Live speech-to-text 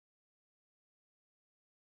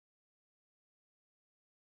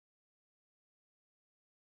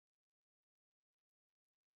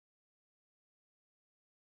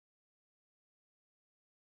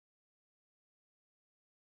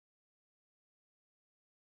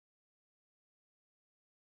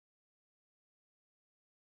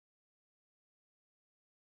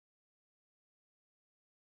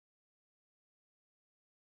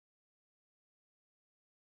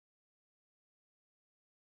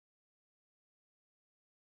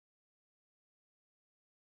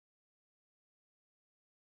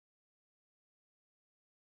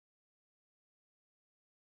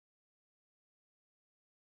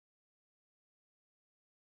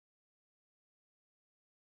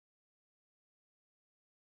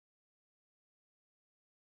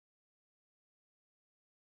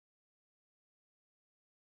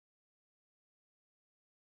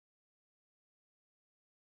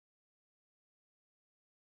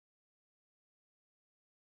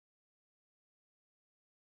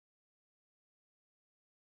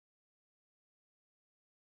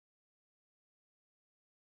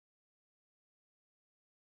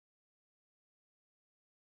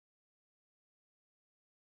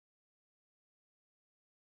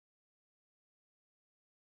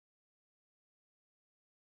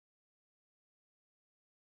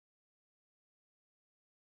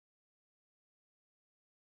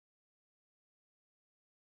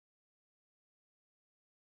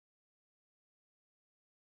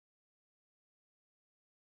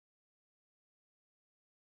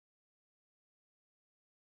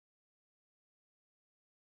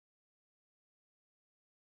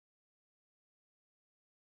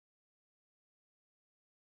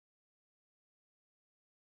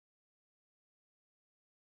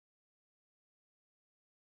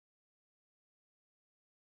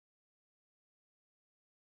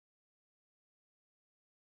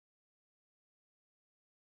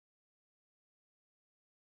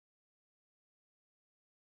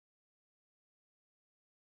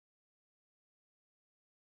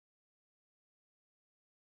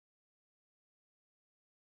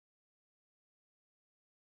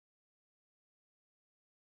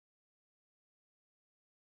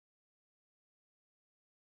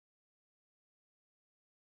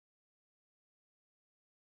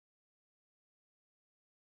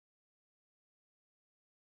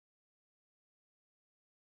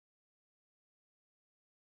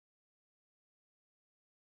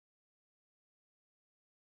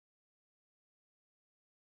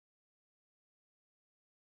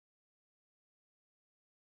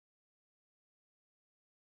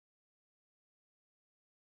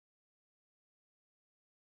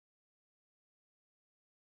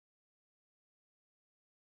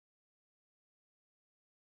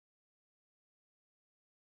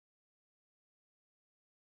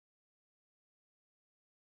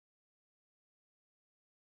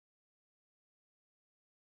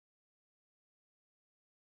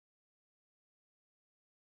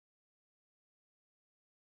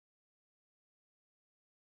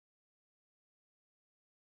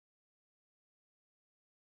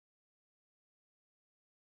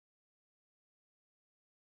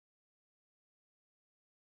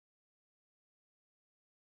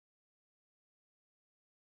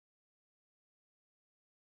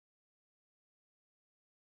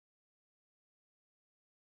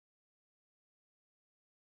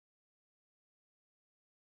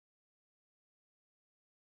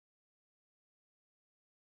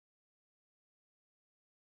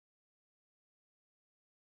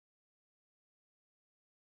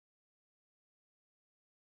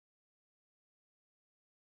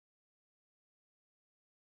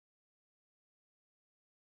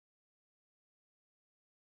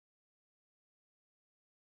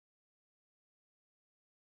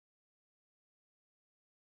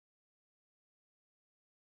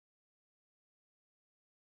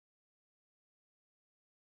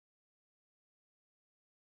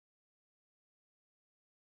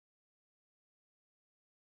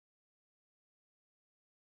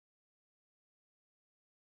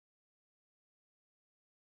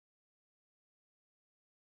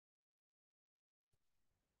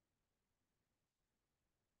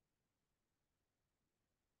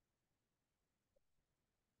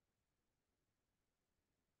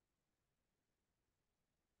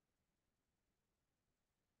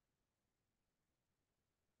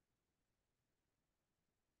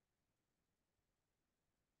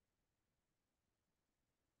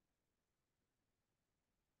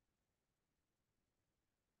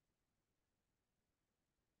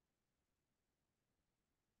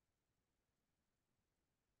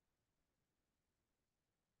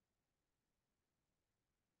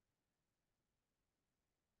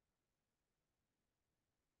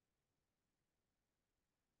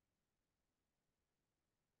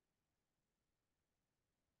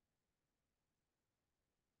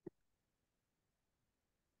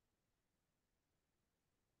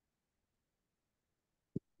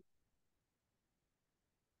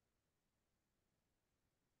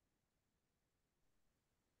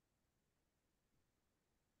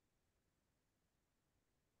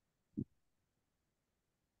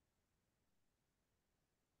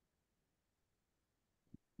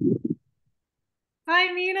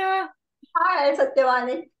Hi, Mina. Hi,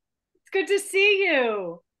 Satyavani. It's good to see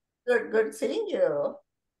you. Good seeing you.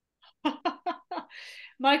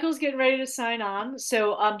 Michael's getting ready to sign on.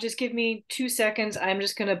 So just give me 2 seconds. I'm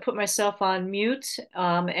just going to put myself on mute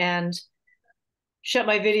and shut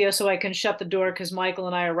my video so I can shut the door because Michael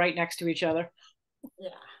and I are right next to each other.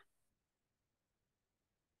 Yeah.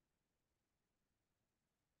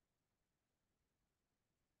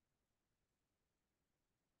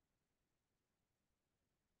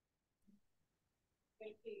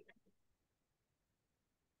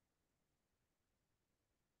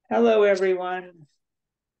 Hello, everyone.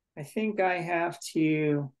 I think I have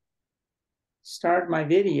to start my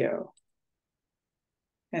video.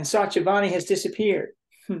 And Satyavani has disappeared.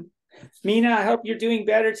 Mina, I hope you're doing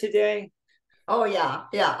better today. Oh, yeah,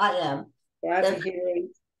 I am. Glad to Thank, hear it.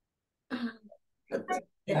 I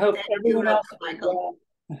thank hope you, everyone else Dr. is Michael.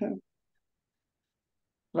 well.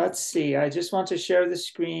 Let's see. I just want to share the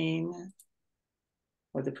screen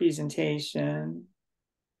or the presentation.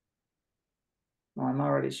 Well, I'm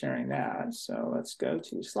already sharing that. So let's go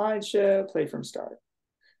to slideshow, play from start.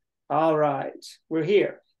 All right, we're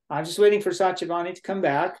here. I'm just waiting for Satyavani to come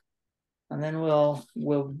back, and then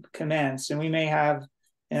we'll commence. And we may have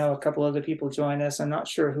a couple other people join us. I'm not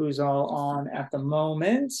sure who's all on at the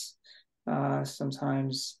moment.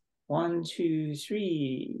 Sometimes 1, 2,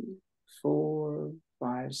 3, 4,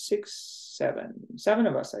 5, 6, 7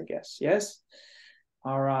 of us, I guess. Yes.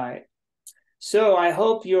 All right. So I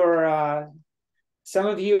hope you're. Some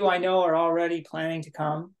of you I know are already planning to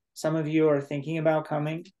come. Some of you are thinking about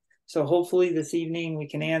coming. So hopefully this evening we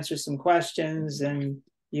can answer some questions and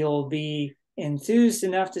you'll be enthused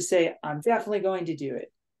enough to say, I'm definitely going to do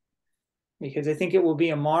it. Because I think it will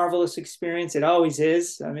be a marvelous experience. It always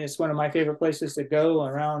is. I mean, it's one of my favorite places to go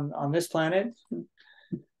around on this planet.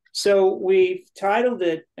 So we've titled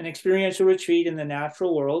it An Experiential Retreat in the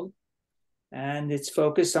Natural World. And it's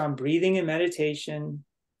focused on breathing and meditation.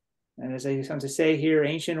 And as I come to say here,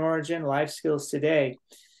 ancient origin, life skills today.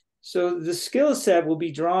 So the skill set will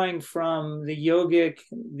be drawing from the yogic,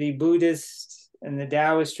 the Buddhist, and the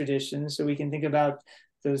Taoist traditions. So we can think about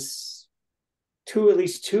those at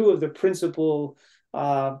least two of the principal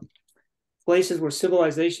places where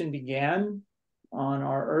civilization began on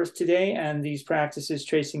our earth today, and these practices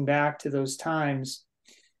tracing back to those times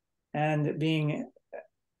and being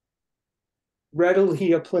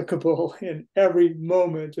readily applicable in every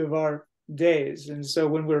moment of our days. And so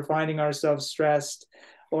when we're finding ourselves stressed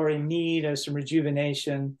or in need of some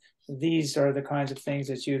rejuvenation, these are the kinds of things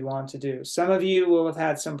that you'd want to do. Some of you will have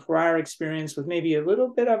had some prior experience with maybe a little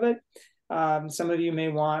bit of it. Some of you may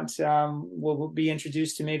will be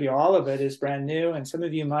introduced to maybe all of it as brand new, and some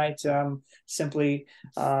of you might simply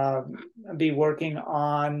be working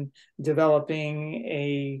on developing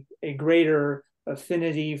a greater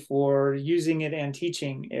affinity for using it and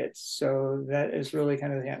teaching it. So that is really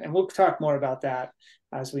kind of the end. And we'll talk more about that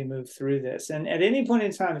as we move through this. And at any point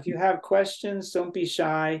in time, if you have questions, don't be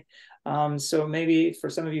shy. So maybe for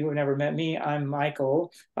some of you who have never met me, I'm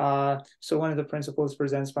Michael. So one of the principals for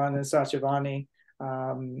ZenSpot and Satyavani.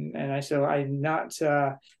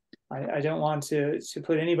 I don't want to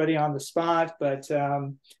put anybody on the spot, but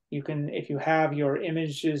you can, if you have your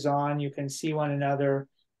images on, you can see one another.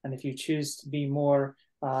 And if you choose to be more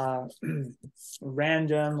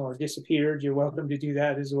random or disappeared, you're welcome to do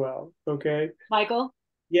that as well. Okay. Michael,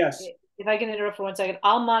 Yes. if I can interrupt for 1 second,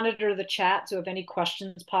 I'll monitor the chat. So if any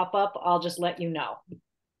questions pop up, I'll just let you know.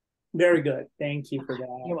 Very good. Thank you for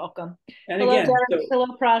that. You're welcome. And Hello, again, Derek. Hello,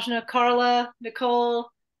 Prajna, Carla, Nicole,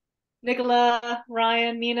 Nicola,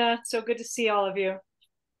 Ryan, Mina. So good to see all of you.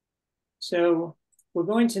 So we're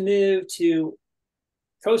going to move to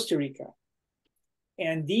Costa Rica.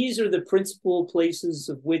 And these are the principal places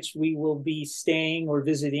of which we will be staying or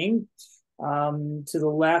visiting. To the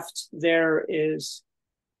left, there is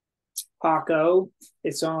Paco.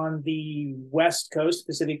 It's on the west coast,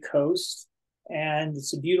 Pacific coast, and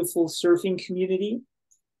it's a beautiful surfing community.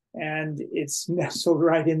 And it's nestled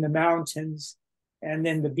right in the mountains, and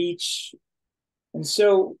then the beach. And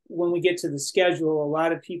so when we get to the schedule, a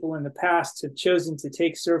lot of people in the past have chosen to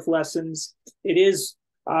take surf lessons. It is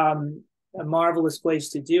a marvelous place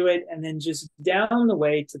to do it. And then just down the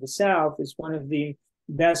way to the south is one of the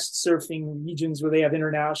best surfing regions where they have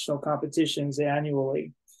international competitions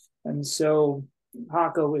annually. And so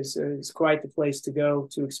Jaco is quite the place to go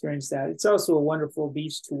to experience that. It's also a wonderful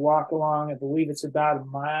beach to walk along. I believe it's about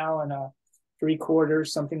 1.75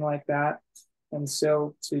 miles, something like that. And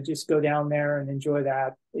so to just go down there and enjoy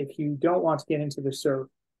that if you don't want to get into the surf.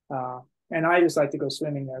 And I just like to go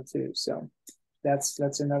swimming there too. So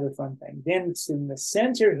that's another fun thing. Then it's in the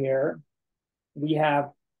center here. we have,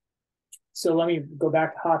 so let me go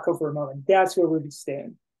back to Hakko for a moment. That's where we'll be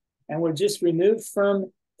staying. And we're just removed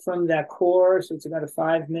from that core. So it's about a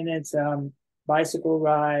 5 minutes bicycle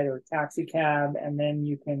ride or taxi cab. And then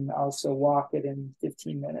you can also walk it in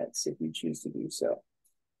 15 minutes if you choose to do so.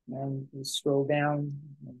 And you stroll down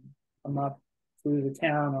and come up through the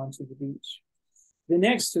town onto the beach. The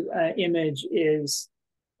next image is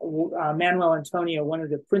Manuel Antonio, one of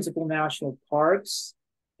the principal national parks.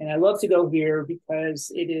 And I love to go here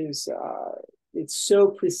because it's so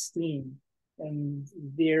pristine, and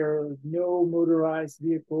there are no motorized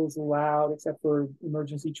vehicles allowed except for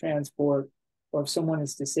emergency transport, or if someone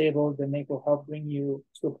is disabled, then they will help bring you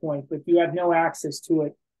to a point, but you have no access to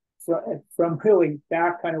it from really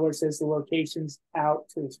back kind of where it says the locations out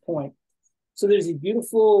to this point. So there's these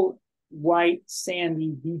beautiful white sandy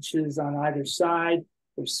beaches on either side.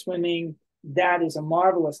 There's swimming. That is a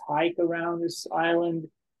marvelous hike around this island.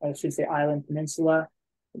 I should say island peninsula.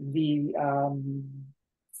 The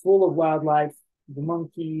full of wildlife, the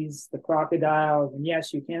monkeys, the crocodiles, and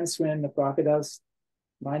yes, you can swim. The crocodiles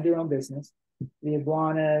mind their own business. The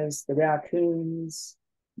iguanas, the raccoons,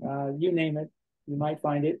 you name it, you might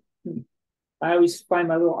find it. I always find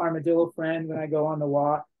my little armadillo friend when I go on the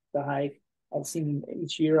walk, the hike. I've seen him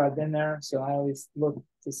each year I've been there, so I always look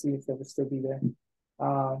to see if they will still be there.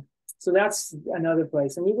 So that's another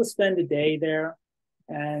place, and we will spend a day there.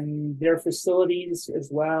 And there are facilities as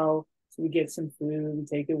well. So we get some food, we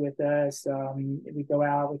take it with us. We go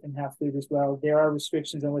out, we can have food as well. There are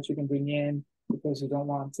restrictions on what you can bring in because we don't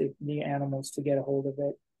want the animals to get a hold of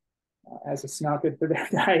it, as it's not good for their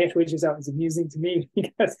diet, which is always amusing to me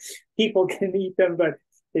because people can eat them, but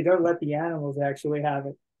they don't let the animals actually have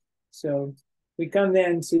it. So we come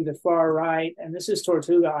then to the far right, and this is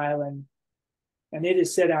Tortuga Island, and it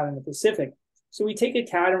is set out in the Pacific. So we take a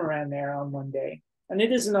catamaran there on one day, and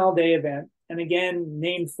it is an all-day event. And again,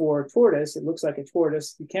 named for tortoise. It looks like a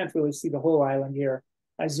tortoise. You can't really see the whole island here.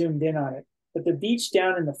 I zoomed in on it. But the beach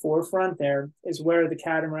down in the forefront there is where the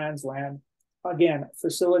catamarans land. Again,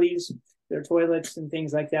 facilities, their toilets and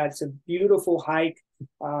things like that. It's a beautiful hike.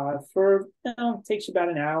 It takes you about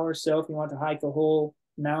an hour or so if you want to hike the whole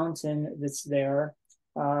mountain that's there.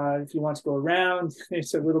 If you want to go around,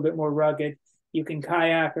 it's a little bit more rugged. You can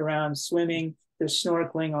kayak around, swimming, there's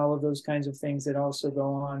snorkeling, all of those kinds of things that also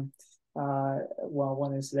go on while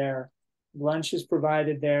one is there. Lunch is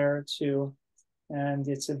provided there too. And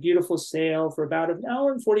it's a beautiful sail for about an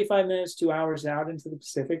hour and 45 minutes, 2 hours out into the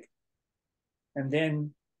Pacific. And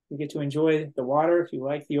then you get to enjoy the water if you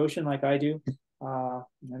like the ocean like I do.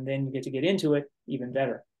 And then you get to get into it even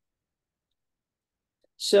better.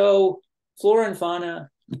 So flora and fauna,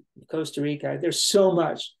 Costa Rica, there's so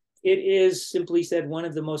much. It is, simply said, one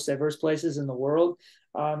of the most diverse places in the world.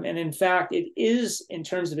 And in fact, it is, in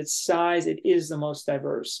terms of its size, it is the most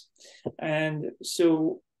diverse. And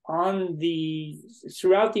so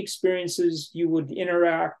throughout the experiences, you would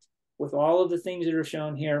interact with all of the things that are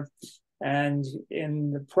shown here. And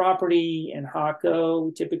in the property in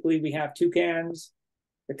Hakko, typically we have toucans.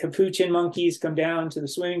 The capuchin monkeys come down to the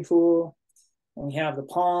swimming pool. And we have the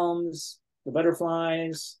palms, the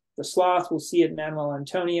butterflies, the sloth we'll see at Manuel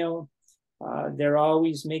Antonio. They're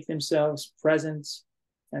always make themselves present.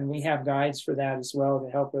 And we have guides for that as well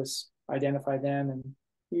to help us identify them. And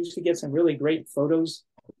we usually get some really great photos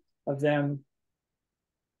of them,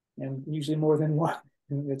 and usually more than one.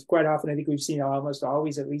 It's quite often, I think we've seen almost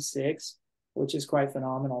always at least 6, which is quite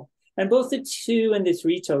phenomenal. And both the 2 and the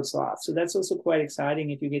 3-toed sloths. So that's also quite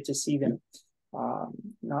exciting if you get to see them.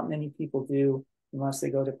 Not many people do unless they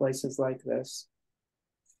go to places like this.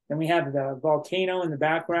 And we have the volcano in the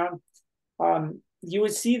background. You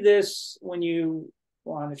would see this when you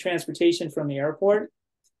on the transportation from the airport,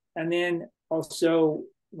 and then also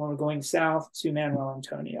when we're going south to Manuel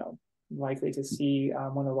Antonio, likely to see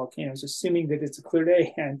one of the volcanoes, assuming that it's a clear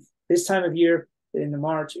day. And this time of year, in the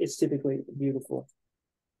March, it's typically beautiful.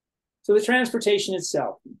 So the transportation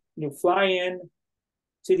itself, you fly in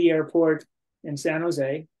to the airport in San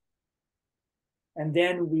Jose, and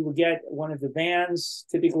then we will get one of the vans,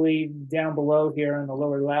 typically down below here on the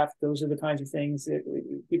lower left. Those are the kinds of things that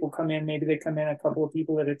people come in. Maybe they come in a couple of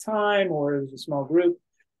people at a time, or there's a small group.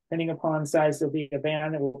 Depending upon size, there'll be a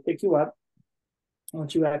van that will pick you up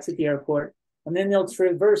once you exit the airport. And then they'll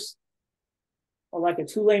traverse like a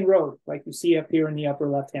 2-lane road, like you see up here in the upper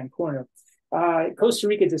left-hand corner. Costa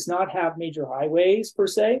Rica does not have major highways per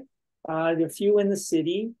se. There are few in the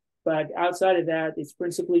city, but outside of that, it's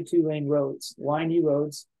principally 2-lane roads, windy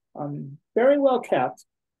roads, very well kept,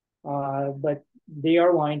 but they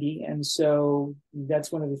are windy. And so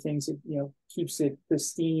that's one of the things that, keeps it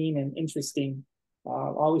pristine and interesting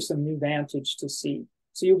always some new vantage to see.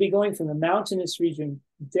 So you'll be going from the mountainous region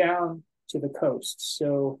down to the coast.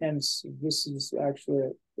 So hence, this is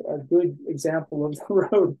actually a good example of the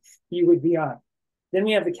road you would be on. Then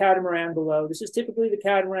we have the catamaran below. This is typically the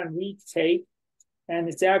catamaran we take, and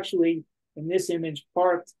it's actually, in this image,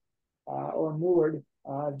 parked or moored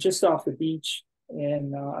just off the beach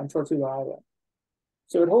on Tortuga Island.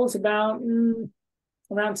 So it holds about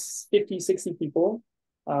around 50, 60 people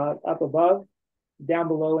up above, down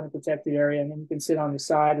below in a protected area, and then you can sit on the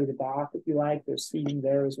side or the back if you like. There's seating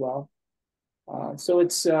there as well. So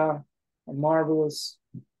it's a marvelous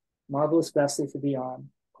vessel to be on.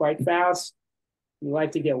 Quite fast. You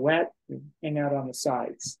like to get wet, you hang out on the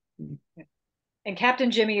sides. And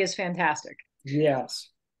Captain Jimmy is fantastic. Yes.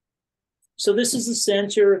 So this is the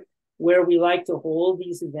center where we like to hold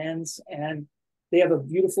these events, and they have a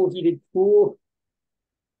beautiful heated pool.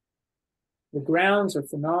 The grounds are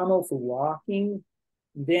phenomenal for walking.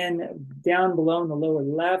 Then down below in the lower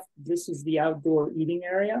left, this is the outdoor eating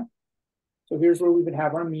area. So here's where we would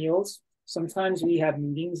have our meals. Sometimes we have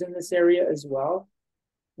meetings in this area as well.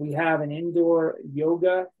 We have an indoor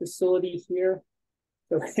yoga facility here.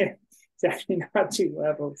 So it's actually not two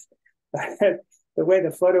levels. The way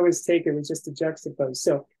the photo is taken was just a juxtapose.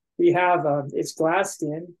 So we have, it's glassed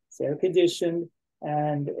in, it's air conditioned,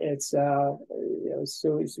 and it's, so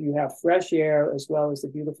you have fresh air as well as the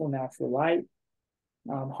beautiful natural light,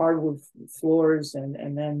 hardwood floors,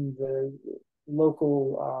 and then the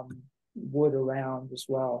local wood around as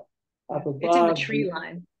well. Up above, it's in the tree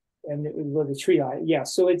line. And the tree line, yeah.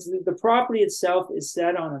 So it's the property itself is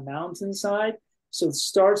set on a mountainside. So it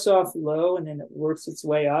starts off low and then it works its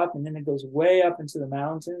way up, and then it goes way up into the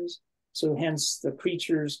mountains. So hence the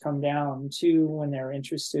creatures come down too when they're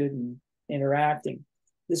interested in interacting.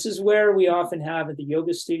 This is where we often have at the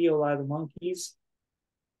yoga studio, a lot of the monkeys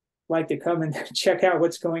like to come and check out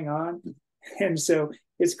what's going on. And so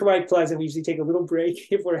it's quite pleasant. We usually take a little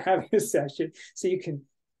break if we're having a session so you can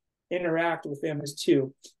interact with them as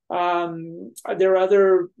too. There are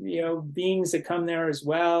other, beings that come there as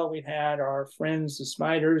well. We've had our friends, the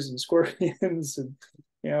spiders and scorpions, and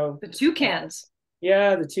the toucans.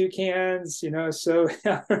 Yeah, the toucans. So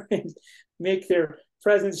make their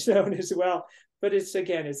presence known as well. But it's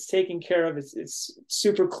taken care of. It's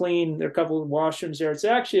super clean. There are a couple of washrooms there. It's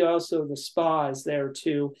actually also the spa is there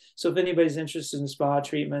too. So if anybody's interested in spa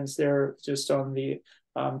treatments, they're just on the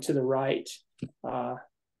to the right.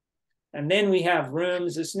 And then we have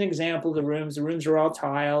rooms. This is an example of the rooms. The rooms are all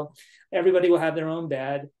tile. Everybody will have their own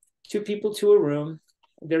bed. 2 people to a room.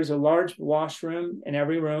 There's a large washroom in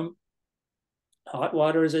every room. Hot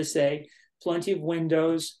water, as I say. Plenty of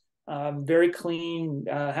windows. Very clean.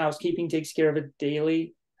 Housekeeping takes care of it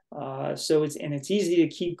daily. So it's easy to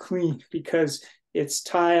keep clean because it's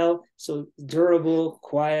tile, so durable,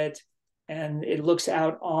 quiet, and it looks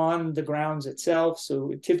out on the grounds itself.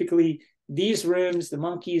 So typically, these rooms, the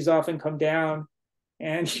monkeys often come down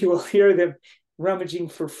and you will hear them rummaging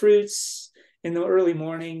for fruits in the early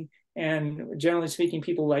morning. And generally speaking,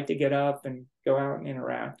 people like to get up and go out and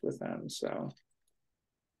interact with them. So,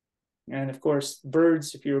 and of course,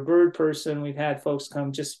 birds, if you're a bird person, we've had folks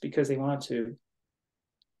come just because they want to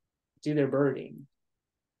do their birding.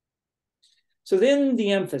 So then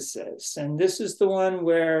the emphasis, and this is the one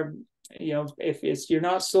where if you're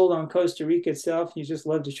not sold on Costa Rica itself, you just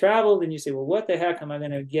love to travel, then you say, well, what the heck am I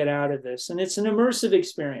going to get out of this? And it's an immersive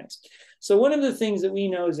experience. So one of the things that we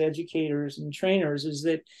know as educators and trainers is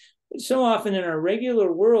that so often in our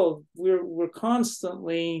regular world, we're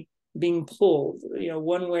constantly being pulled,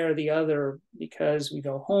 one way or the other, because we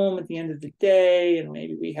go home at the end of the day and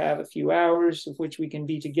maybe we have a few hours of which we can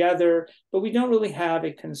be together, but we don't really have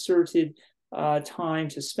a concerted time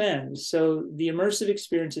to spend. So the immersive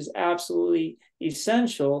experience is absolutely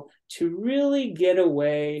essential to really get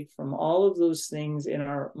away from all of those things in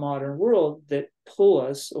our modern world that pull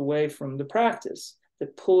us away from the practice,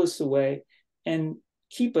 that pull us away and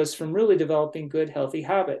keep us from really developing good, healthy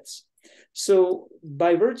habits. So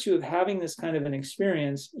by virtue of having this kind of an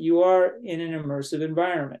experience, you are in an immersive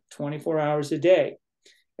environment 24 hours a day.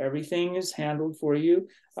 Everything is handled for you.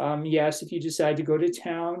 Yes, if you decide to go to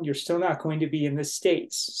town, you're still not going to be in the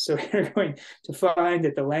States. So you're going to find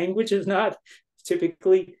that the language is not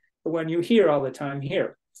typically the one you hear all the time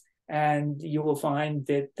here. And you will find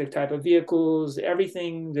that the type of vehicles,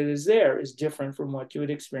 everything that is there is different from what you would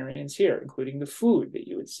experience here, including the food that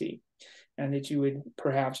you would see and that you would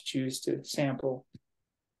perhaps choose to sample.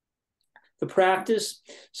 The practice,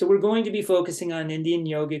 so we're going to be focusing on Indian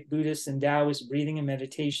yogic, Buddhist, and Taoist breathing and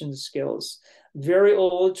meditation skills. Very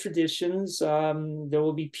old traditions. There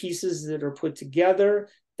will be pieces that are put together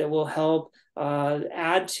that will help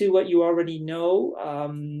add to what you already know,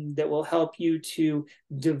 that will help you to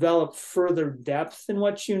develop further depth in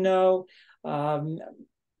what you know. And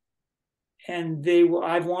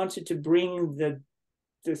I've wanted to bring the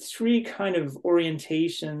three kind of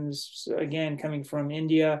orientations, again, coming from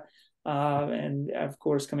India, and of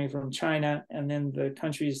course coming from China, and then the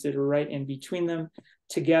countries that are right in between them,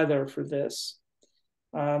 together for this.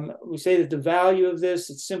 We say that the value of this,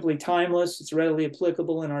 it's simply timeless. It's readily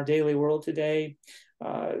applicable in our daily world today.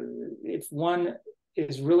 If one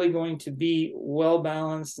is really going to be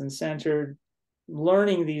well-balanced and centered,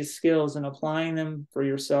 learning these skills and applying them for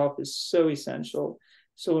yourself is so essential,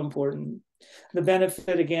 so important. The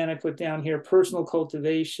benefit, again, I put down here, personal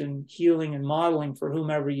cultivation, healing, and modeling for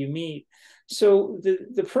whomever you meet. So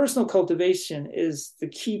the personal cultivation is the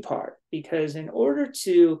key part, because in order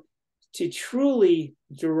to truly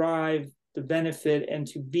derive the benefit and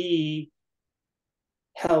to be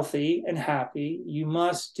healthy and happy, you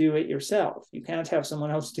must do it yourself. You can't have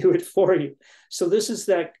someone else do it for you. So this is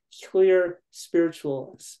that clear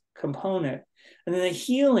spiritual component. And then the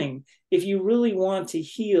healing, if you really want to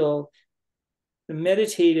heal, the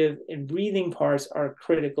meditative and breathing parts are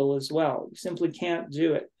critical as well. You simply can't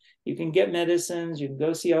do it. You can get medicines, you can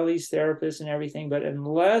go see all these therapists and everything, but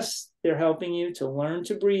unless they're helping you to learn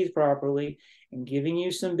to breathe properly and giving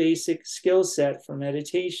you some basic skill set for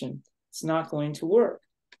meditation, it's not going to work.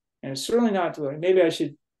 And it's certainly not doing, maybe I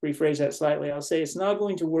should rephrase that slightly. I'll say it's not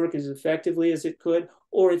going to work as effectively as it could,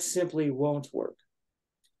 or it simply won't work.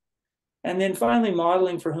 And then finally,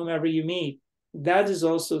 modeling for whomever you meet. That is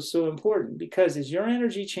also so important, because as your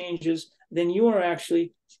energy changes, then you are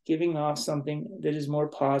actually giving off something that is more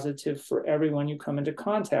positive for everyone you come into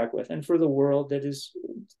contact with, and for the world that is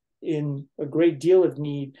in a great deal of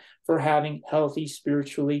need for having healthy,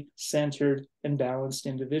 spiritually centered and balanced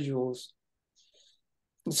individuals.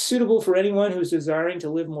 It's suitable for anyone who's desiring to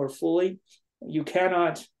live more fully. You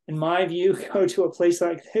cannot, in my view, go to a place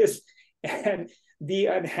like this and be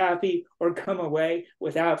unhappy or come away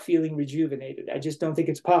without feeling rejuvenated. I just don't think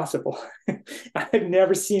it's possible. I've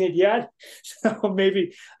never seen it yet, so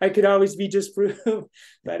maybe I could always be disproved,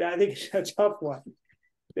 but I think it's a tough one.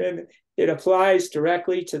 And it applies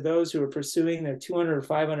directly to those who are pursuing their 200 or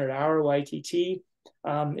 500 hour YTT.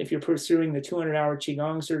 If you're pursuing the 200-hour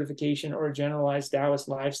Qigong certification or a generalized Taoist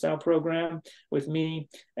lifestyle program with me,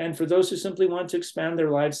 and for those who simply want to expand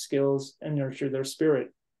their life skills and nurture their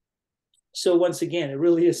spirit. So once again, it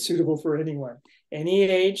really is suitable for anyone, any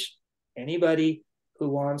age, anybody who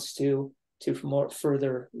wants to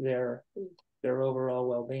further their overall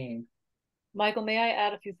well-being. Michael, may I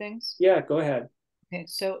add a few things? Yeah, go ahead. Okay,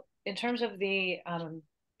 so in terms of the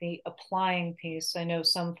applying piece, I know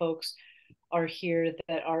some folks are here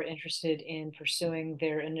that are interested in pursuing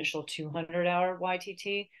their initial 200-hour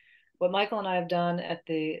YTT. What Michael and I have done at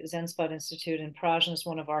the ZenSpot Institute, and Prajan is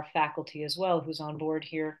one of our faculty as well, who's on board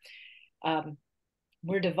here,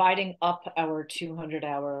 we're dividing up our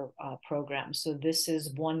 200-hour program. So this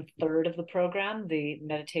is 1/3 of the program, the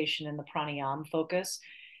meditation and the pranayama focus.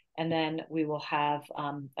 And then we will have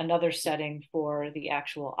another setting for the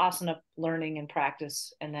actual asana learning and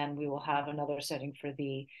practice. And then we will have another setting for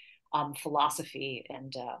the philosophy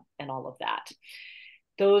and all of that.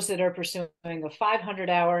 Those that are pursuing a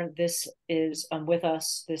 500-hour, this is with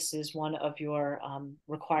us. This is one of your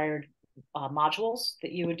required modules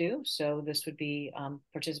that you would do. So this would be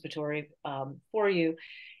participatory for you.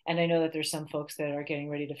 And I know that there's some folks that are getting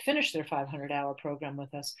ready to finish their 500-hour program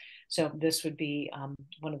with us. So this would be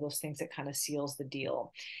one of those things that kind of seals the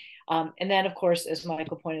deal. And then, of course, as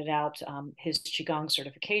Michael pointed out, his Qigong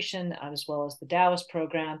certification, as well as the Taoist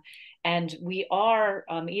program. And we are,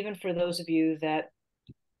 even for those of you that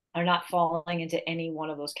are not falling into any one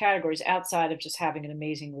of those categories, outside of just having an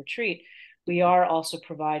amazing retreat, we are also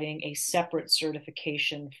providing a separate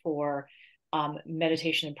certification for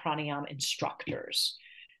meditation and pranayama instructors.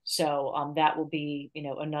 So that will be,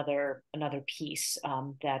 another piece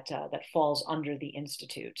that falls under the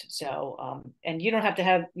institute. So and you don't have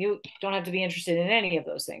to be interested in any of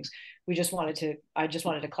those things. I just wanted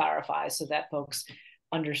to clarify so that folks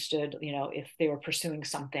understood, if they were pursuing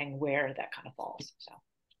something, where that kind of falls. So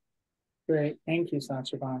great, thank you,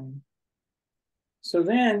 Satrabani. So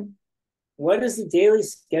then, what is the daily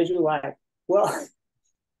schedule like? Well,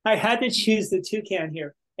 I had to choose the toucan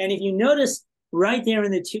here, and if you notice, right there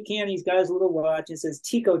in the toucan, he's got his little watch. It says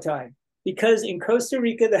Tico time, because in Costa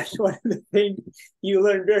Rica, that's one of the things you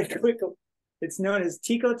learn very quickly. It's known as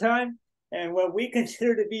Tico time, and what we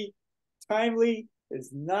consider to be timely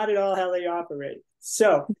is not at all how they operate.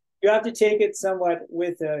 So you have to take it somewhat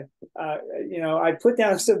with I put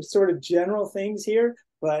down some sort of general things here,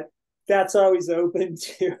 but that's always open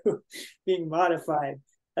to being modified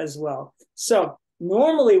as well. So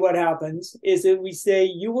normally what happens is that we say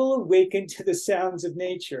you will awaken to the sounds of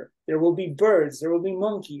nature. There will be birds, there will be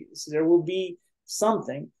monkeys, there will be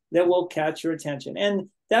something that will catch your attention. And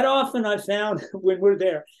that often I found when we're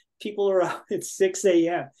there, people are up at 6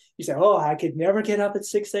 a.m. You say, oh, I could never get up at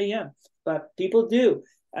 6 a.m. But people do.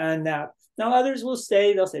 And now others will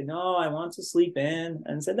stay, they'll say, no, I want to sleep in.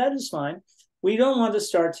 And so that is fine. We don't want to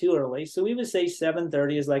start too early. So we would say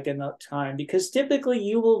 7:30 is like enough time, because typically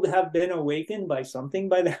you will have been awakened by something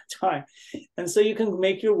by that time. And so you can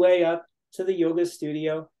make your way up to the yoga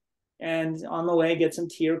studio and on the way get some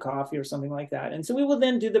tea or coffee or something like that. And so we will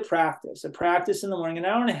then do a practice in the morning, an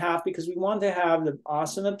hour and a half, because we want to have the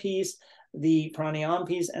asana piece, the pranayama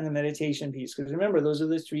piece, and the meditation piece. Because remember, those are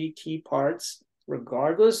the three key parts,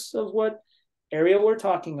 regardless of what area we're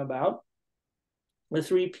talking about. The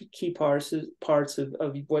three key parts of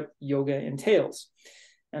what yoga entails.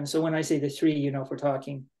 And so when I say the three, if we're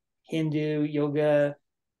talking Hindu yoga,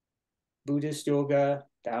 Buddhist yoga,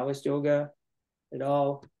 Taoist yoga, it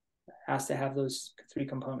all has to have those three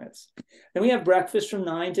components. Then we have breakfast from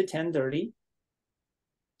 9 to 10:30.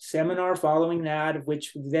 Seminar following that, of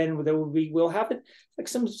which then we'll have it like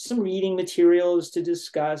some reading materials to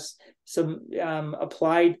discuss, some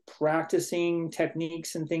applied practicing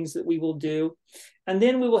techniques and things that we will do. And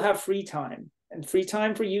then we will have free time, and free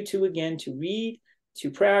time for you to, again, to read, to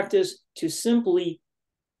practice, to simply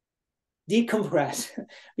decompress,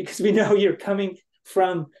 because we know you're coming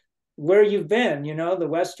from where you've been, the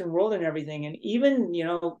Western world and everything. And even,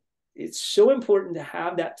 it's so important to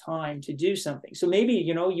have that time to do something. So maybe,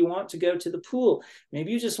 you want to go to the pool.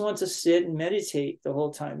 Maybe you just want to sit and meditate the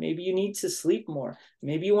whole time. Maybe you need to sleep more.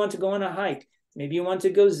 Maybe you want to go on a hike. Maybe you want to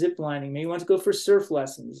go zip lining. Maybe you want to go for surf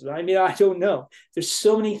lessons. I mean, I don't know. There's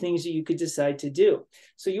so many things that you could decide to do.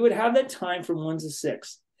 So you would have that time from 1 to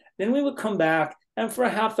 6. Then we would come back, and for a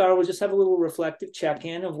half hour, we'll just have a little reflective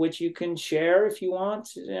check-in, of which you can share if you want,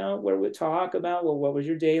 where we talk about, well, what was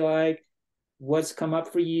your day like? What's come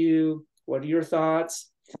up for you? What are your thoughts?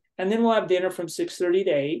 And then we'll have dinner from 6:30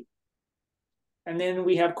 to 8. And then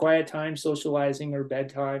we have quiet time, socializing, or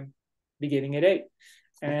bedtime beginning at 8.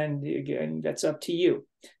 And again, that's up to you,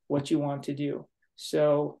 what you want to do.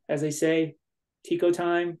 So as I say, Tico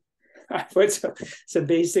time, I put some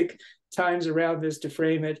basic times around this to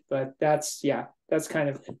frame it, but that's kind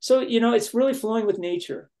of, so, it's really flowing with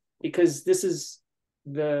nature, because this is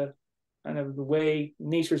the kind of the way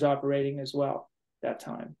nature's operating as well that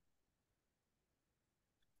time.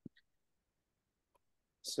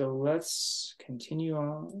 So let's continue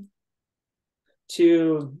on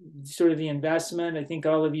to sort of the investment. I think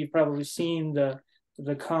all of you have probably seen the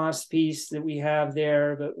cost piece that we have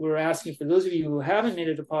there, but we're asking for those of you who haven't made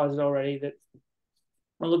a deposit already, that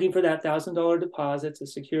we're looking for that $1,000 deposit to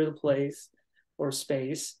secure the place or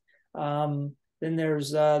space. Then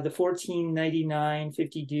there's the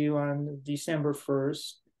 $14.99.50 due on December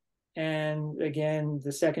 1st. And again,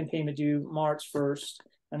 the second payment due March 1st.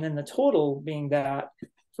 And then the total being that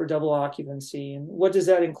for double occupancy. And what does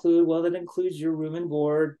that include? Well, that includes your room and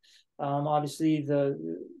board. Obviously,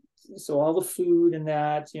 so all the food and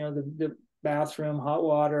that, the bathroom, hot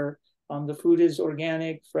water. The food is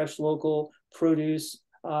organic, fresh, local produce.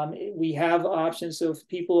 We have options. So if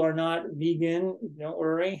people are not vegan, don't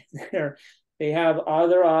worry. They have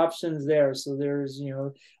other options there. So there's,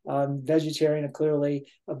 vegetarian clearly,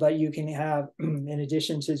 but you can have, in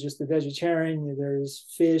addition to just the vegetarian, there's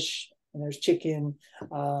fish and there's chicken.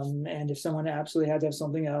 And if someone absolutely had to have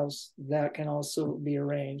something else, that can also be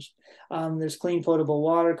arranged. There's clean potable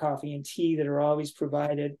water, coffee and tea that are always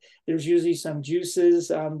provided. There's usually some juices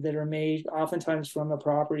that are made oftentimes from the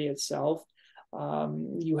property itself.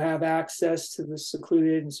 You have access to the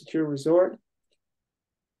secluded and secure resort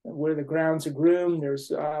where the grounds are groomed.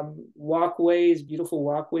 There's walkways, beautiful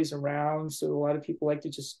walkways around. So a lot of people like to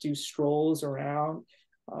just do strolls around,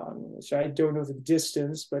 which I don't know the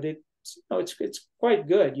distance, but it's quite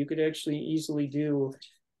good. You could actually easily do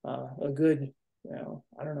a good,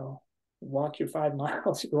 I don't know, walk your 5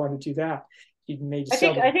 miles if you want to do that. You may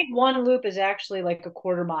I think one loop is actually like a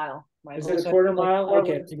quarter mile. Is it a quarter mile?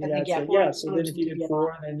 Okay, so then if you did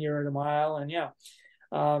 4, then you're at a mile, and yeah.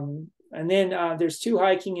 And then there's 2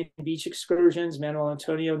 hiking and beach excursions, Manuel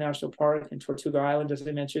Antonio National Park and Tortuga Island, as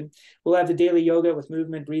I mentioned. We'll have the daily yoga with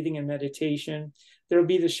movement, breathing, and meditation. There will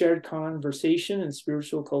be the shared conversation and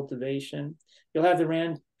spiritual cultivation. You'll have the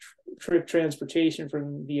round trip transportation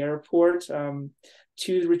from the airport to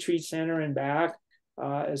the retreat center and back.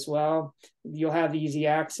 as well. You'll have easy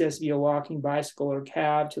access via walking, bicycle, or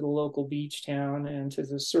cab to the local beach town and to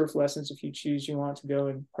the surf lessons if you choose you want to go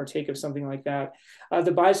and partake of something like that.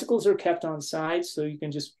 The bicycles are kept on site, so you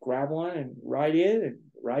can just grab one and ride in and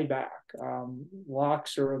ride back.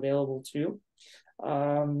 Walks are available too.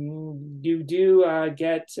 You do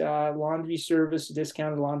get laundry service,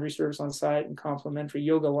 discounted laundry service on site, and complimentary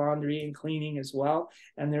yoga, laundry, and cleaning as well.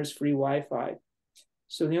 And there's free Wi-Fi.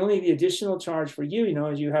 So the additional charge for you,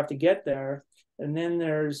 is you have to get there. And then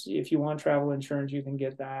there's, if you want travel insurance, you can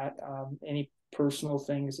get that. Any personal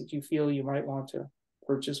things that you feel you might want to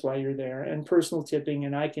purchase while you're there, and personal tipping.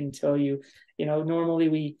 And I can tell you, normally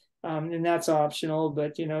we, and that's optional,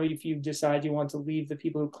 but if you decide you want to leave the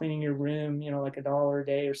people who are cleaning your room, like $1 a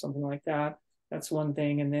day or something like that, that's one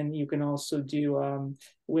thing. And then you can also do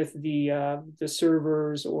with the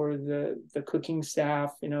servers or the cooking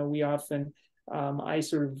staff. We often, I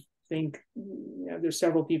sort of think there's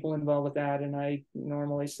several people involved with that, and I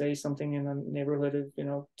normally say something in the neighborhood of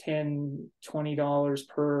 $10, $20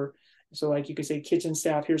 per. So like you could say kitchen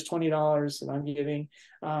staff, here's $20 and I'm giving.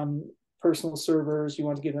 Personal servers, you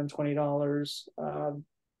want to give them $20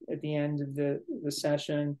 at the end of the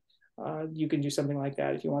session. You can do something like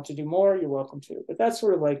that. If you want to do more, you're welcome to. But that's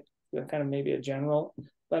sort of like kind of maybe a general.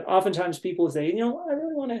 But oftentimes people say, I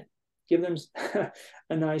really want to give them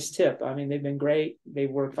a nice tip. I mean, they've been great.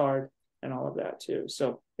 They've worked hard and all of that too.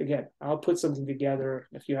 So again, I'll put something together.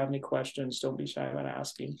 If you have any questions, don't be shy about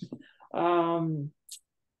asking.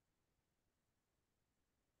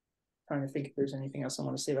 Trying to think if there's anything else I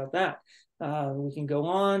want to say about that. We can go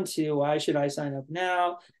on to why should I sign up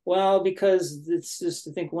now? Well, because it's just,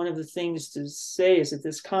 I think one of the things to say is that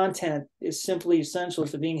this content is simply essential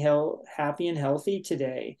to being happy and healthy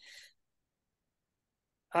today.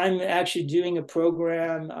 I'm actually doing a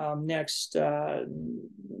program next,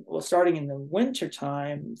 starting in the winter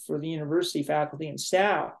time for the university faculty and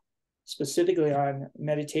staff, specifically on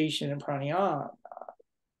meditation and pranayama.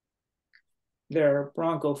 Their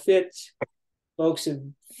Bronco Fit folks have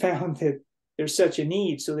found that there's such a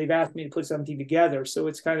need. So they've asked me to put something together. So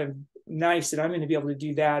it's kind of nice that I'm going to be able to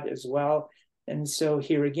do that as well. And so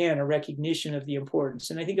here again, a recognition of the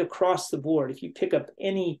importance. And I think across the board, if you pick up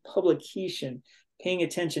any publication, paying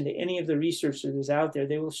attention to any of the research that is out there,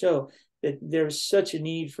 they will show that there's such a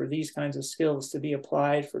need for these kinds of skills to be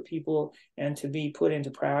applied for people and to be put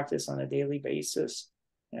into practice on a daily basis.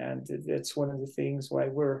 And that's one of the things why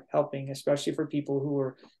we're helping, especially for people who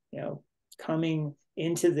are, coming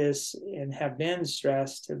into this and have been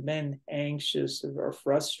stressed, have been anxious, or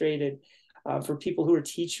frustrated. For people who are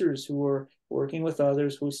teachers, who are working with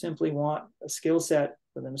others, who simply want a skill set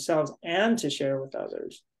for themselves and to share with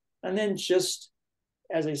others. And then just,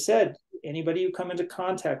 as I said, anybody you come into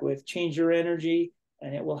contact with, change your energy,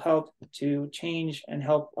 and it will help to change and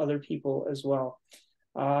help other people as well.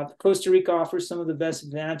 Costa Rica offers some of the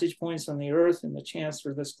best vantage points on the earth and the chance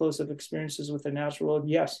for explosive experiences with the natural world.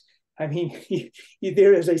 Yes, I mean,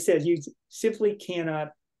 there, as I said, you simply cannot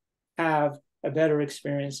have a better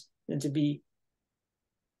experience than to be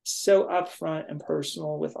so upfront and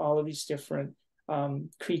personal with all of these different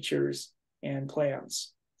creatures and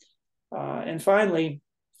plants. And finally,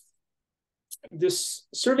 this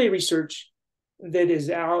survey research that is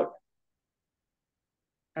out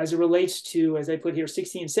as it relates to, as I put here,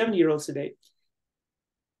 60 and 70-year-olds today,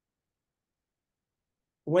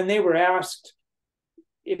 when they were asked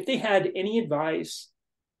if they had any advice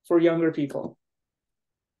for younger people,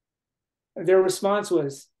 their response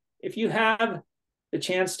was, if you have the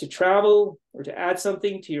chance to travel or to add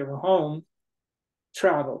something to your home,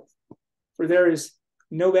 travel. For there is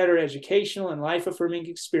no better educational and life-affirming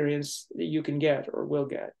experience that you can get or will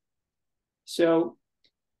get. So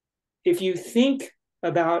if you think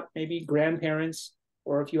about maybe grandparents,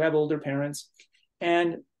 or if you have older parents,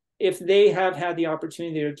 and if they have had the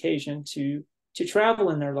opportunity or occasion to travel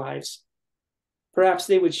in their lives, perhaps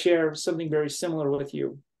they would share something very similar with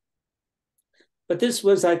you. But this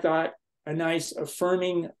was, I thought, a nice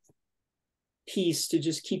affirming piece to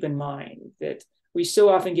just keep in mind, that we so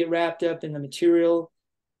often get wrapped up in the material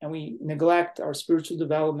and we neglect our spiritual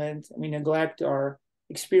development, and we neglect our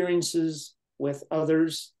experiences with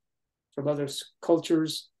others from other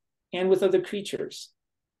cultures and with other creatures.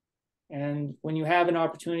 And when you have an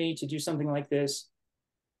opportunity to do something like this,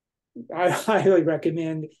 I highly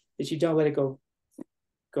recommend that you don't let it go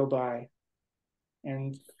by.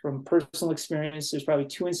 And from personal experience, there's probably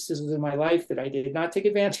 2 instances in my life that I did not take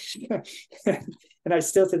advantage of. And I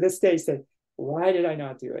still to this day say, why did I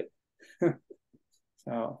not do it?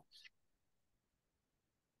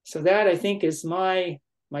 So that, I think, is my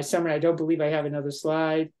summary. I don't believe I have another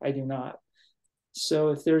slide. I do not. So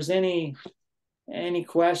if there's any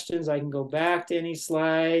questions, I can go back to any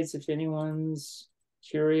slides if anyone's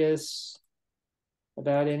curious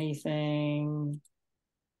about anything.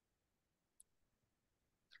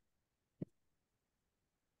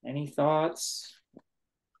 Any thoughts?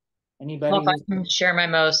 Anybody? Well, if I can share my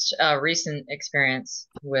most recent experience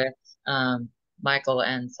with Michael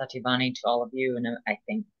and Satyavani to all of you, and I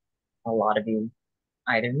think a lot of you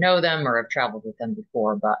either know them or have traveled with them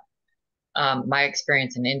before, but my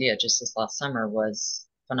experience in India just this last summer was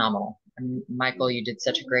phenomenal. And Michael, you did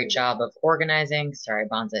such a great job of organizing. Sorry,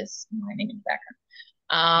 Bonza is whining in the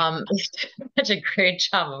background. Such a great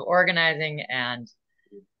job of organizing, and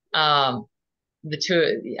the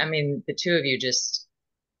two of you just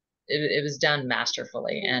it was done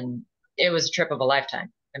masterfully, and it was a trip of a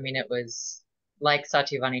lifetime. I mean, it was like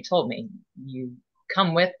Satyavani told me, you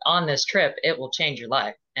come with on this trip, it will change your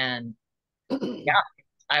life. And yeah,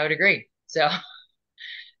 I would agree. So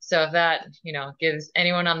if that, gives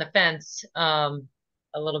anyone on the fence a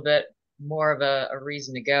little bit more of a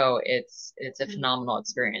reason to go, it's a phenomenal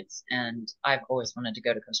experience. And I've always wanted to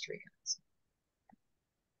go to Costa Rica.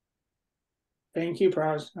 Thank you,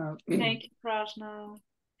 Prajna. Thank you, Prajna.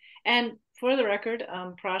 And for the record,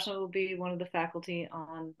 Prajna will be one of the faculty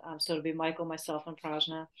on, so it'll be Michael, myself, and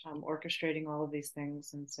Prajna orchestrating all of these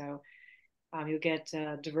things. And so you'll get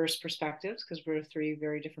diverse perspectives because we're three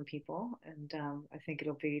very different people. And I think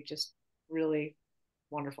it'll be just really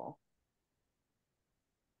wonderful.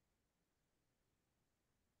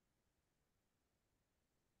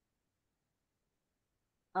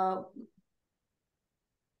 Can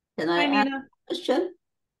Hi, I ask Mina. a question?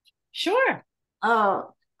 Sure.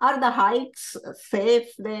 Are the hikes safe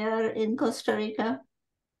there in Costa Rica?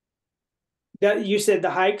 That you said the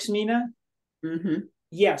hikes, Mina? Mm-hmm.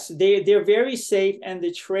 Yes, they're very safe, and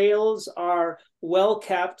the trails are well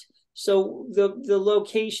kept. So the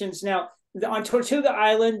locations now on Tortuga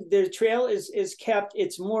Island, the trail is kept.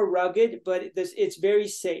 It's more rugged, but it's very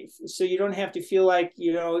safe. So you don't have to feel like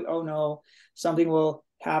oh no, something will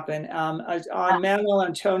happen. On Manuel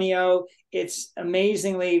Antonio, it's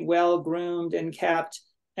amazingly well groomed and kept.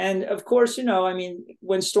 And of course,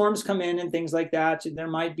 when storms come in and things like that, there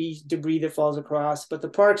might be debris that falls across, but the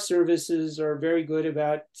park services are very good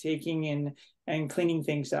about taking and cleaning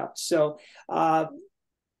things up. So all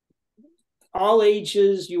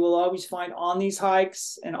ages you will always find on these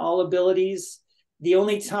hikes, and all abilities. The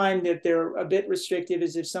only time that they're a bit restrictive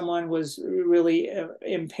is if someone was really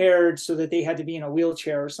impaired so that they had to be in a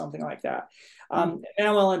wheelchair or something like that.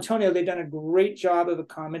 Manuel Antonio, they've done a great job of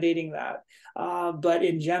accommodating that. But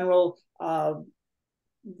in general,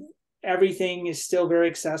 everything is still very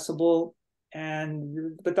accessible.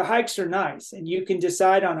 But the hikes are nice, and you can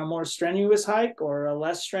decide on a more strenuous hike or a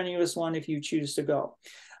less strenuous one if you choose to go.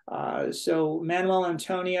 So Manuel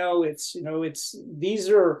Antonio, these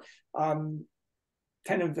are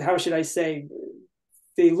kind of, how should I say,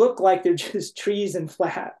 they look like they're just trees and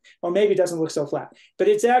flat, or maybe it doesn't look so flat, but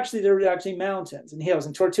they're actually mountains and hills.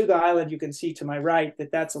 And Tortuga Island, you can see to my right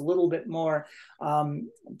that's a little bit more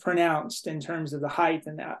pronounced in terms of the height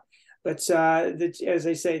and that. But as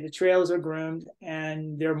I say, the trails are groomed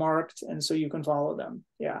and they're marked, and so you can follow them.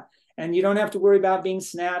 Yeah. And you don't have to worry about being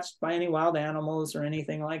snatched by any wild animals or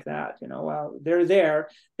anything like that. While they're there,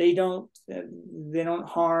 they don't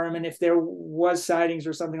harm. And if there was sightings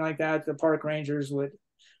or something like that, the park rangers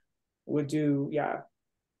would do, yeah.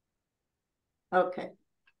 Okay.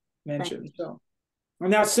 Mention. So, and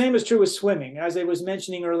now same is true with swimming. As I was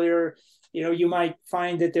mentioning earlier, you might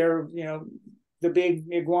find that there, the big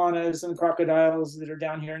iguanas and crocodiles that are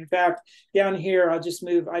down here. In fact, down here, I'll just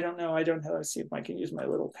move. I don't know. Let's see if I can use my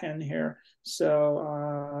little pen here.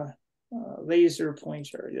 So laser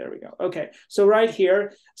pointer. There we go. Okay. So right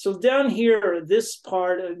here. So down here, this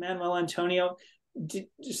part of Manuel Antonio.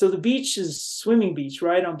 So the beach is swimming beach,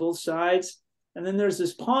 right, on both sides. And then there's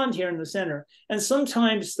this pond here in the center. And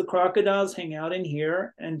sometimes the crocodiles hang out in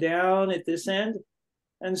here and down at this end.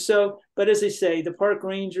 And so, but as I say, the park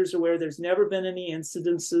rangers are aware there's never been any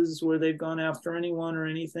incidences where they've gone after anyone or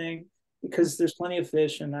anything, because there's plenty of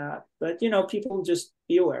fish in that. But, people just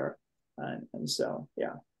be aware. And so,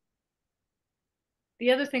 yeah.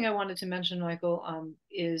 The other thing I wanted to mention, Michael,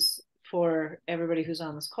 is for everybody who's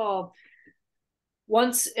on this call,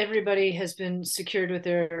 once everybody has been secured with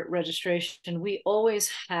their registration, we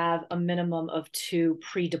always have a minimum of 2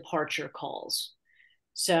 pre-departure calls.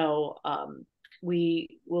 So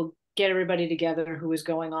we will get everybody together who is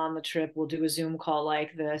going on the trip. We'll do a Zoom call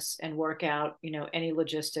like this and work out, any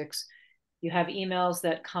logistics. You have emails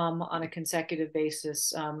that come on a consecutive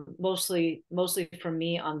basis, mostly from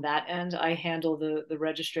me on that end. I handle the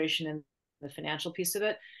registration and the financial piece of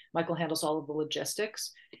it. Michael handles all of the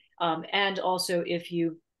logistics. And also, if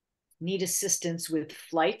you need assistance with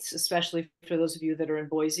flights, especially for those of you that are in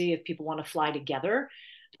Boise, if people want to fly together,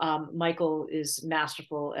 Michael is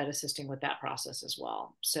masterful at assisting with that process as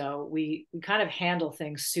well. So we kind of handle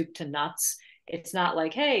things soup to nuts. It's not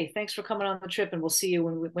like, hey, thanks for coming on the trip and we'll see you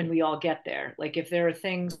when we all get there. Like if there are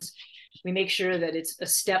things, we make sure that it's a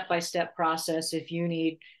step-by-step process. If you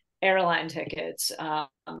need airline tickets,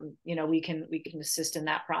 we can assist in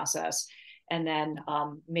that process. And then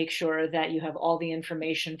make sure that you have all the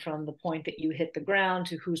information from the point that you hit the ground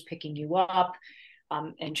to who's picking you up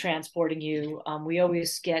and transporting you. We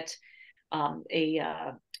always get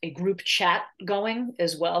a group chat going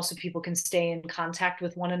as well, so people can stay in contact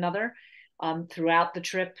with one another throughout the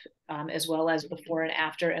trip, as well as before and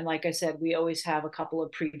after. And like I said, we always have a couple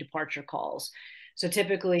of pre-departure calls. So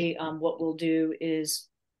typically what we'll do is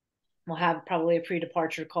we'll have probably a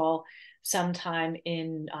pre-departure call sometime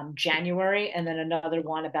in January, and then another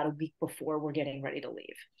one about a week before we're getting ready to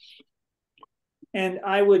leave. And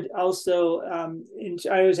I would also,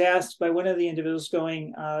 I was asked by one of the individuals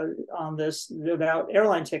going on this about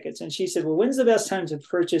airline tickets, and she said, well, when's the best time to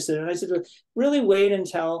purchase it? And I said, well, really wait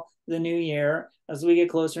until the new year as we get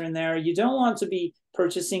closer in there. You don't want to be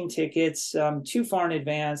purchasing tickets too far in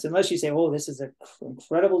advance, unless you say, oh, this is an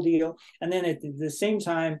incredible deal. And then at the same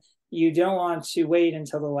time, you don't want to wait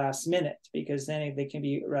until the last minute, because then they can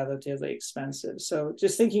be relatively expensive. So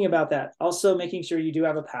just thinking about that. Also making sure you do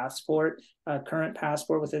have a passport, a current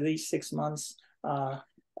passport with at least 6 months by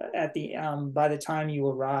the time you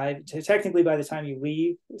arrive. Technically, by the time you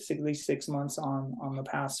leave, it's at least 6 months on the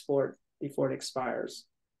passport before it expires.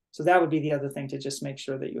 So that would be the other thing to just make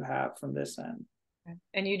sure that you have from this end.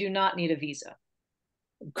 And you do not need a visa.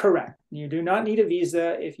 Correct. You do not need a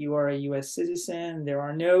visa if you are a U.S. citizen. There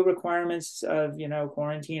are no requirements of,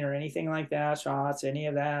 quarantine or anything like that, shots, any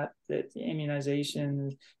of that,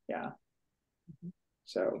 immunization. Yeah.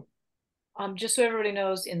 So. Just so everybody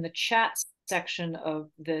knows, in the chat section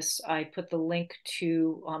of this, I put the link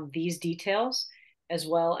to these details, as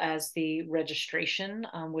well as the registration,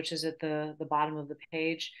 which is at the bottom of the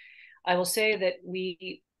page. I will say that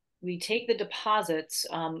we take the deposits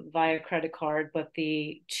via credit card, but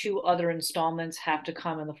the 2 other installments have to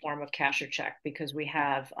come in the form of cash or check, because we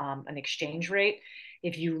have an exchange rate.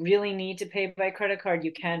 If you really need to pay by credit card,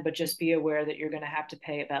 you can, but just be aware that you're going to have to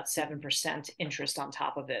pay about 7% interest on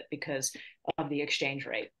top of it because of the exchange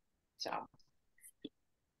rate. So.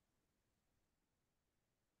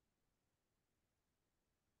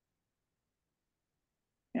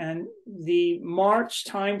 And the March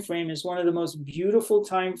timeframe is one of the most beautiful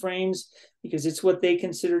timeframes, because it's what they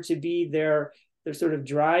consider to be their sort of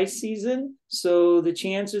dry season. So the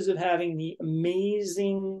chances of having the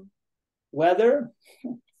amazing weather,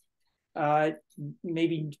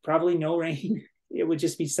 probably no rain, it would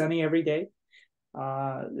just be sunny every day,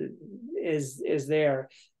 is there.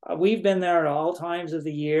 We've been there at all times of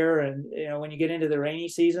the year, and when you get into the rainy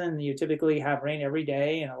season, you typically have rain every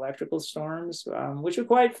day and electrical storms, which are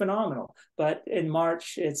quite phenomenal. But in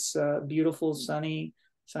March, it's beautiful, sunny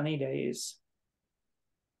days.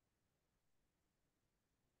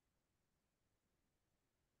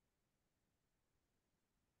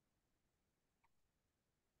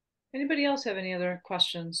 Anybody else have any other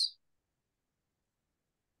questions?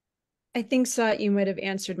 I think, Sat, you might have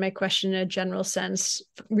answered my question in a general sense,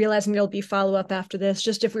 realizing there'll be follow-up after this,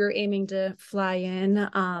 just if we were aiming to fly in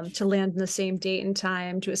to land in the same date and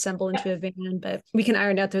time, to assemble into a van, but we can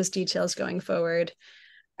iron out those details going forward.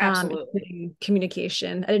 Absolutely.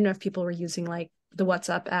 Communication. I didn't know if people were using like the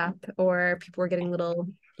WhatsApp app, or people were getting little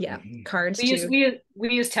cards. We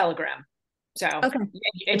use Telegram. So, okay.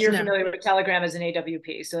 And you're familiar with Telegram as an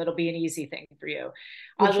AWP, so it'll be an easy thing for you.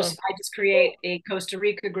 I just create a Costa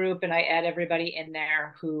Rica group, and I add everybody in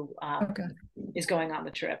there who is going on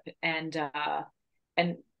the trip. And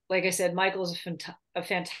like I said, Michael's a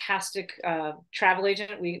fantastic travel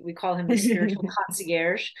agent. We call him the spiritual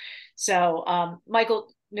concierge. So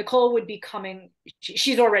Nicole would be coming.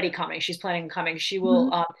 She's already coming. She's planning on coming. She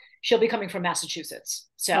will. She'll be coming from Massachusetts.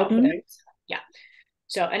 So yeah.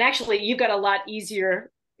 So, and actually, you've got a lot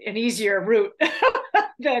easier route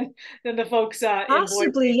than the folks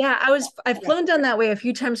possibly. Yeah, I've flown down that way a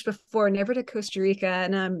few times before, never to Costa Rica,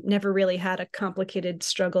 and never really had a complicated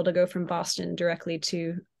struggle to go from Boston directly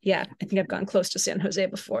to. Yeah, I think I've gone close to San Jose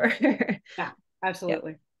before. Yeah,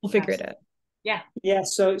 absolutely. Yeah, we'll figure it out. Yeah. Yeah.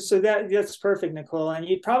 So that's perfect, Nicole. And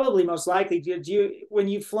you'd probably most likely have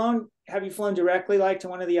you flown directly like to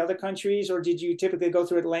one of the other countries, or did you typically go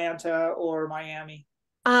through Atlanta or Miami?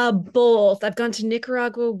 Both. I've gone to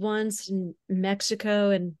Nicaragua once, and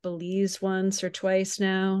Mexico and Belize once or twice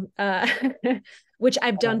now. Which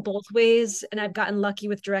I've done both ways, and I've gotten lucky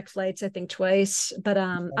with direct flights, I think twice, but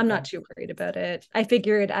I'm not too worried about it. I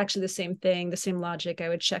figured actually the same thing, the same logic. I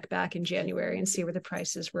would check back in January and see where the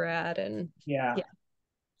prices were at, and Yeah. yeah.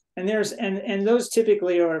 And there's and those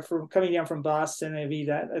typically are from coming down from Boston, maybe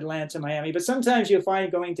that Atlanta, Miami, but sometimes you'll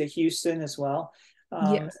find going to Houston as well.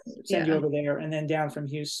 Yes. Send you Yeah. over there and then down from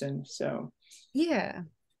Houston. So Yeah.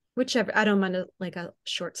 Whichever. I don't mind like a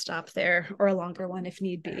short stop there or a longer one if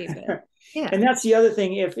need be, but yeah. and that's the other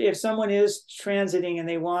thing. If someone is transiting and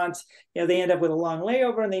they want, they end up with a long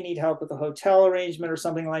layover and they need help with a hotel arrangement or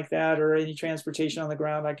something like that, or any transportation on the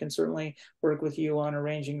ground, I can certainly work with you on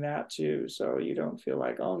arranging that too. So you don't feel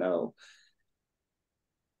like, oh no.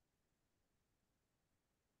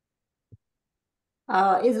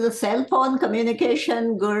 Is the cell phone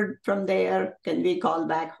communication good from there? Can we call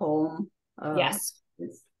back home? Yes.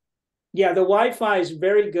 Yeah, the Wi-Fi is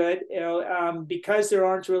very good. Because there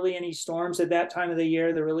aren't really any storms at that time of the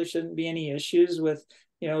year, there really shouldn't be any issues with,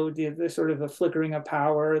 the sort of the flickering of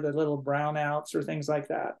power, the little brownouts or things like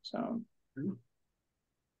that. So.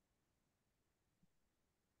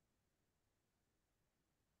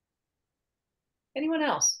 Anyone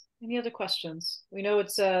else? Any other questions? We know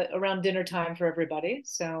it's around dinner time for everybody,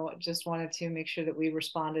 so just wanted to make sure that we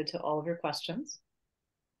responded to all of your questions.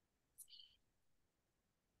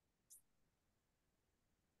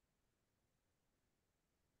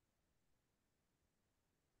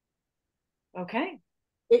 Okay.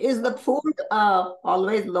 Is the food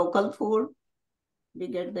always local food we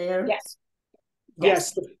get there? Yes.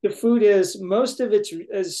 Yes, the food is, most of it's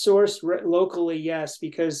is sourced locally, yes,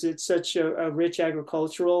 because it's such a rich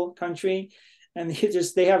agricultural country, and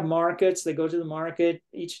they have markets. They go to the market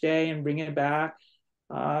each day and bring it back.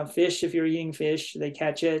 Fish, if you're eating fish, they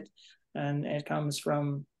catch it, and it comes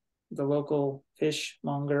from the local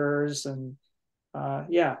fishmongers, and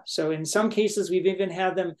yeah. So in some cases, we've even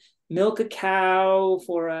had them milk a cow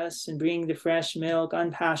for us and bring the fresh milk,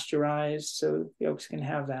 unpasteurized, so yolks can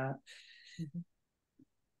have that. Mm-hmm.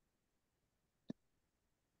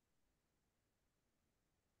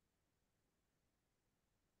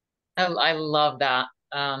 I love that.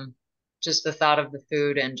 Just the thought of the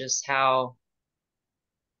food and just how,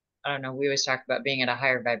 I don't know, we always talk about being at a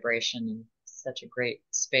higher vibration, and such a great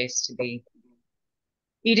space to be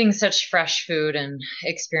eating such fresh food and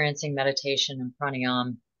experiencing meditation and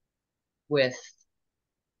pranayama with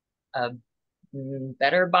a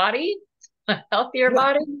better body, a healthier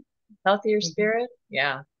body, healthier spirit.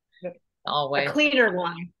 Yeah, always. A cleaner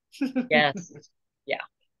one. Yes. Yeah.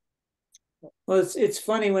 Well, it's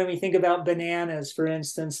funny when we think about bananas, for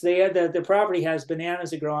instance. They had the property has bananas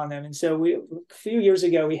that grow on them, and so a few years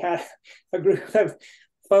ago we had a group of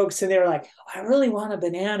folks, and they were like, "I really want a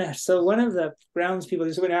banana." So one of the grounds people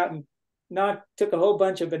just went out and took a whole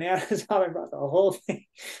bunch of bananas out and brought the whole thing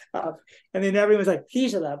up, and then everyone was like,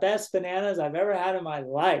 "These are the best bananas I've ever had in my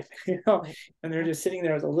life," And they're just sitting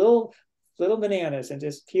there with a little bananas and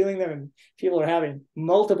just peeling them, and people are having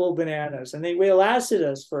multiple bananas, and they lasted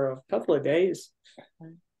us for a couple of days.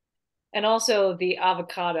 And also the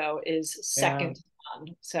avocado is second to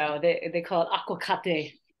none. So they call it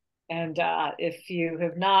aguacate. And if you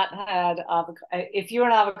have not had avocado, if you're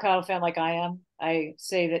an avocado fan like I am, I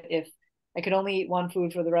say that if I could only eat one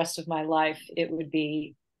food for the rest of my life, it would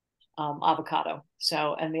be avocado.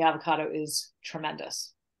 So, and the avocado is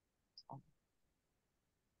tremendous.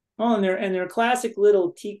 Oh, and their classic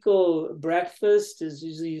little tico breakfast is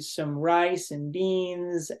usually some rice and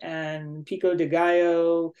beans and pico de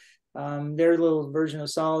gallo, their little version of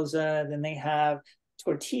salsa. Then they have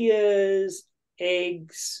tortillas,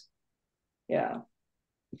 eggs, yeah,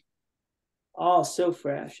 all so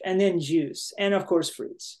fresh, and then juice, and of course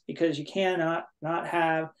fruits, because you cannot not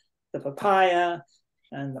have the papaya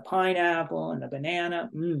and the pineapple and the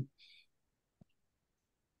banana.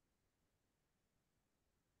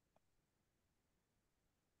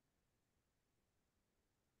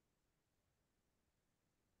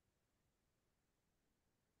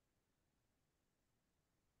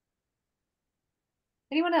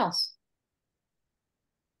 Anyone else?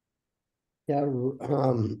 Yeah,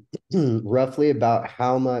 roughly about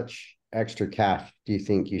how much extra cash do you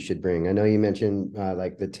think you should bring? I know you mentioned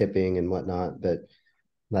like the tipping and whatnot, but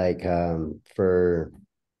like for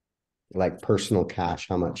like personal cash,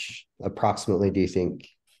 how much approximately do you think?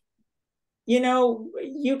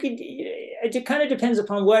 You could, it kind of depends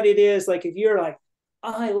upon what it is. Like if you're like,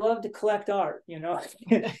 oh, I love to collect art,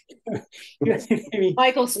 I mean,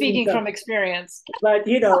 Michael speaking from experience. but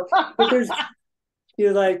because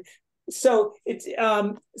you're like, So it's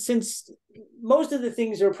since most of the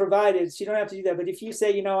things are provided, so you don't have to do that. But if you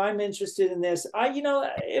say, I'm interested in this,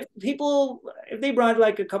 if they brought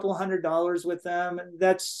like a couple $100 with them,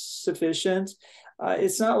 that's sufficient.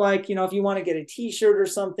 It's not like, if you want to get a t-shirt or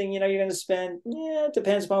something, you're going to spend, it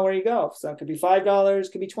depends upon where you go. So it could be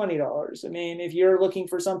 $5, could be $20. I mean, if you're looking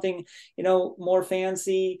for something, more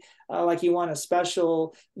fancy, like you want a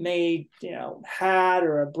special made, hat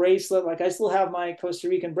or a bracelet. Like I still have my Costa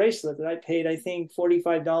Rican bracelet that I paid, I think,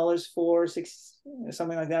 $45 for,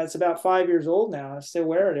 something like that. It's about 5 years old now. I still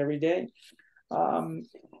wear it every day.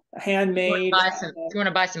 Handmade. If you want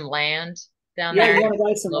to buy some land down Yeah, there, you want to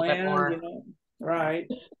buy some land, right?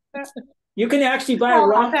 You can actually buy a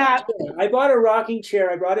rocking chair. I bought a rocking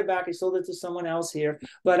chair. I brought it back. I sold it to someone else here,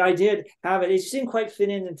 but I did have it. It just didn't quite fit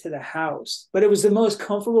into the house, but it was the most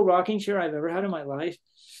comfortable rocking chair I've ever had in my life.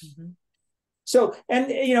 Mm-hmm. So, and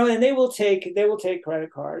they will take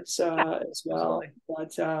credit cards as well.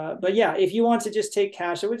 But yeah, if you want to just take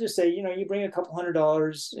cash, I would just say, you bring a couple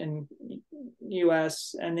 $100 in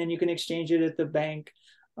US, and then you can exchange it at the bank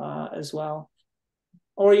as well,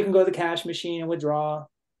 or you can go to the cash machine and withdraw.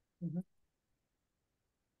 Mm-hmm.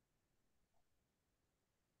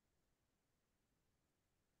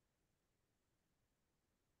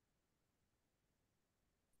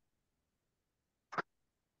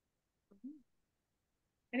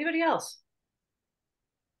 Anybody else?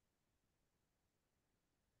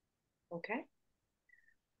 Okay.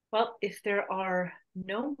 Well, if there are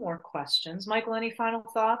no more questions, Michael, any final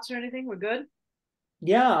thoughts or anything? We're good?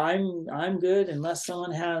 Yeah, I'm good, unless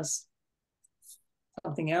someone has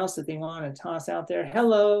something else that they want to toss out there.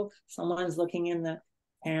 Hello, someone's looking in the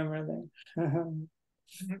camera there.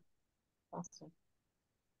 Awesome.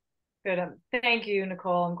 Good. Thank you,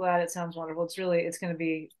 Nicole. I'm glad. It sounds wonderful. It's going to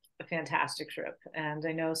be a fantastic trip. And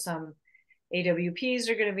I know some AWPs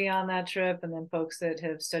are going to be on that trip, and then folks that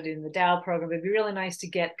have studied in the Dow program. It'd be really nice to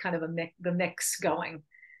get kind of the mix going,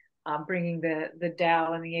 bringing the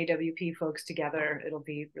Dow and the AWP folks together. It'll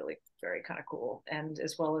be really very kind of cool. And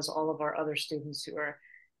as well as all of our other students who are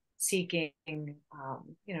seeking,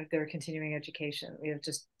 their continuing education. We have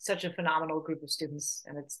just such a phenomenal group of students,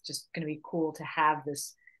 and it's just going to be cool to have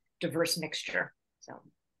this diverse mixture. So,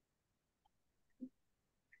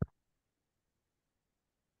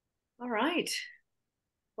 all right.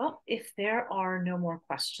 Well, if there are no more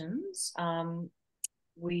questions,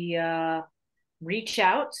 we reach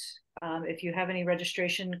out. If you have any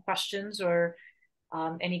registration questions or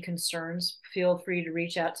any concerns, feel free to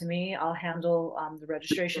reach out to me. I'll handle the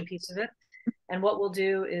registration piece of it. And what we'll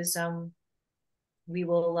do is we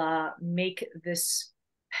will make this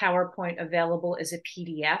PowerPoint available as a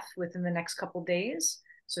PDF within the next couple days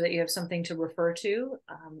so that you have something to refer to,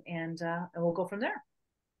 and we'll go from there.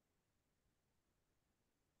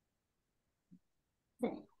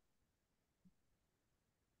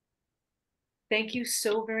 Thank you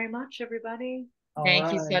so very much, everybody.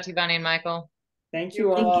 Thank you, Satyavani and Michael. Thank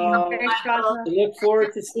you all. Thanks, I look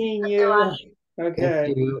forward to seeing you.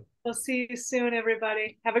 Okay. We'll see you soon,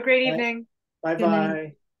 everybody. Have a great evening.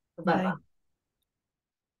 Bye-bye. Bye-bye.